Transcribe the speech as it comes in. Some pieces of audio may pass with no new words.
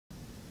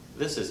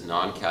This is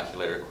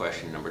non-calculator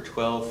question number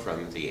 12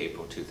 from the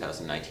April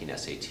 2019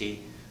 SAT.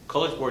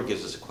 College Board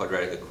gives us a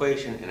quadratic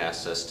equation and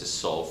asks us to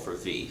solve for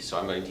v. So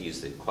I'm going to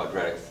use the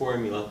quadratic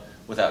formula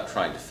without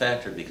trying to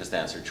factor because the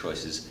answer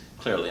choices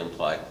clearly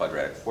imply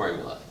quadratic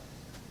formula.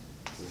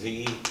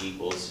 V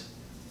equals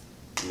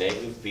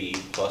negative b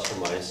plus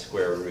or minus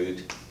square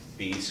root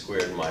b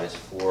squared minus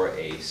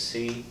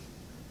 4ac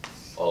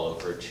all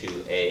over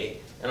 2a.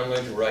 And I'm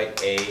going to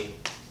write a,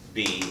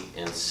 b,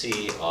 and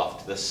c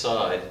off to the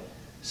side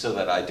so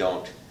that I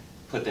don't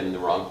put them in the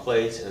wrong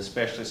place, and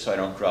especially so I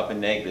don't drop a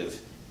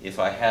negative. If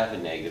I have a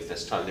negative,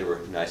 this time they were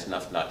nice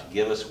enough not to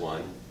give us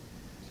one,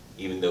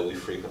 even though we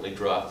frequently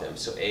drop them.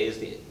 So a is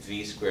the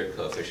v squared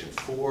coefficient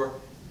 4,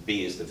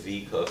 b is the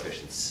v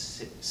coefficient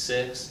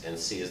 6, and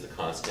c is the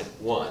constant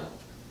 1.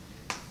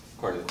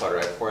 According to the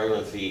quadratic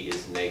formula, v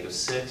is negative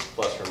 6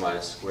 plus or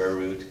minus square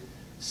root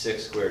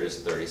 6 squared is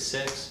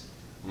 36,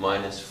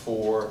 minus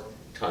 4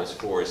 times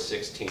 4 is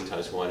 16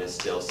 times 1 is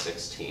still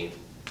 16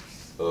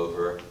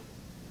 over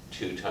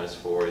 2 times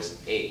 4 is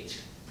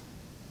 8.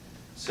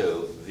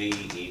 So v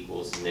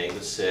equals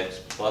negative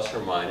 6 plus or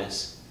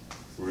minus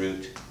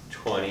root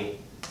 20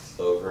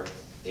 over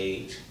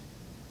 8.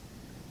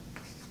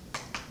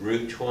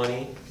 Root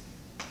 20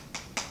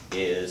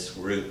 is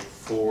root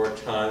 4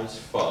 times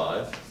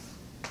 5.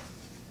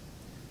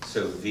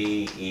 So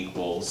v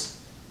equals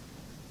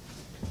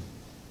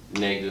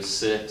negative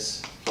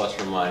 6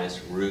 plus or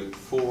minus root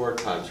 4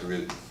 times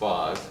root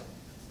 5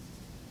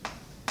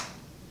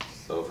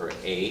 over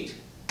 8.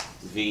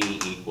 V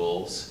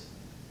equals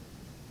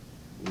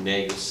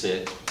negative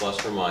 6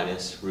 plus or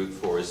minus root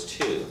 4 is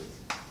 2.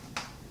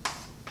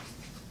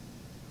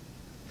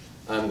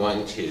 I'm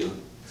going to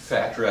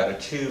factor out a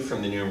 2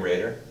 from the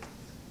numerator,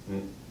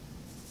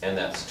 and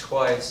that's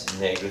twice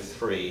negative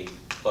 3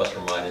 plus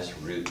or minus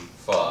root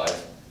 5.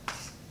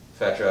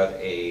 Factor out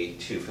a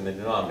 2 from the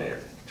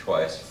denominator,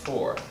 twice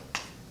 4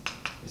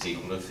 is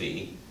equal to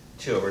v.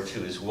 2 over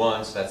 2 is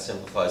 1, so that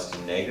simplifies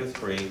to negative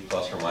 3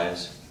 plus or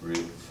minus root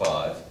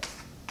 5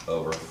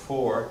 over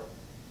 4,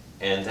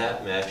 and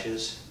that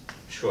matches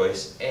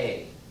choice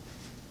A.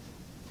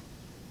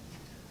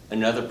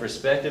 Another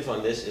perspective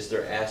on this is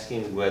they're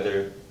asking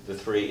whether the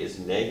 3 is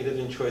negative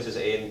in choices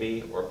A and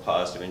B or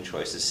positive in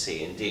choices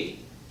C and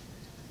D.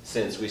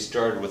 Since we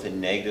started with a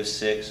negative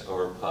 6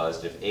 over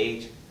positive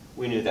 8,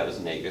 we knew that was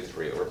negative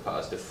 3 over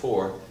positive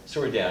 4,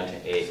 so we're down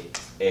to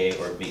A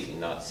or B,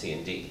 not C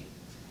and D.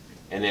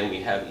 And then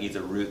we have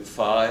either root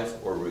 5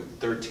 or root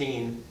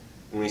 13.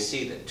 When we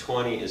see that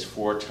 20 is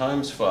 4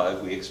 times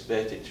 5, we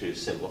expect it to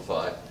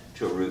simplify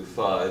to a root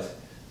 5.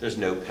 There's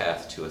no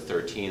path to a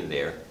 13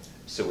 there,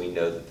 so we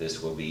know that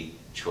this will be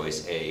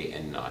choice A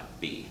and not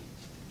B.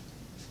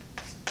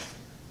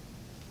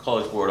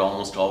 College Board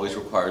almost always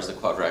requires the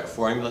quadratic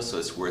formula, so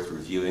it's worth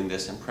reviewing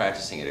this and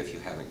practicing it if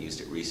you haven't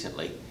used it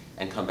recently.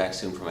 And come back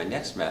soon for my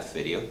next math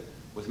video.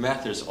 With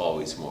math, there's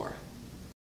always more.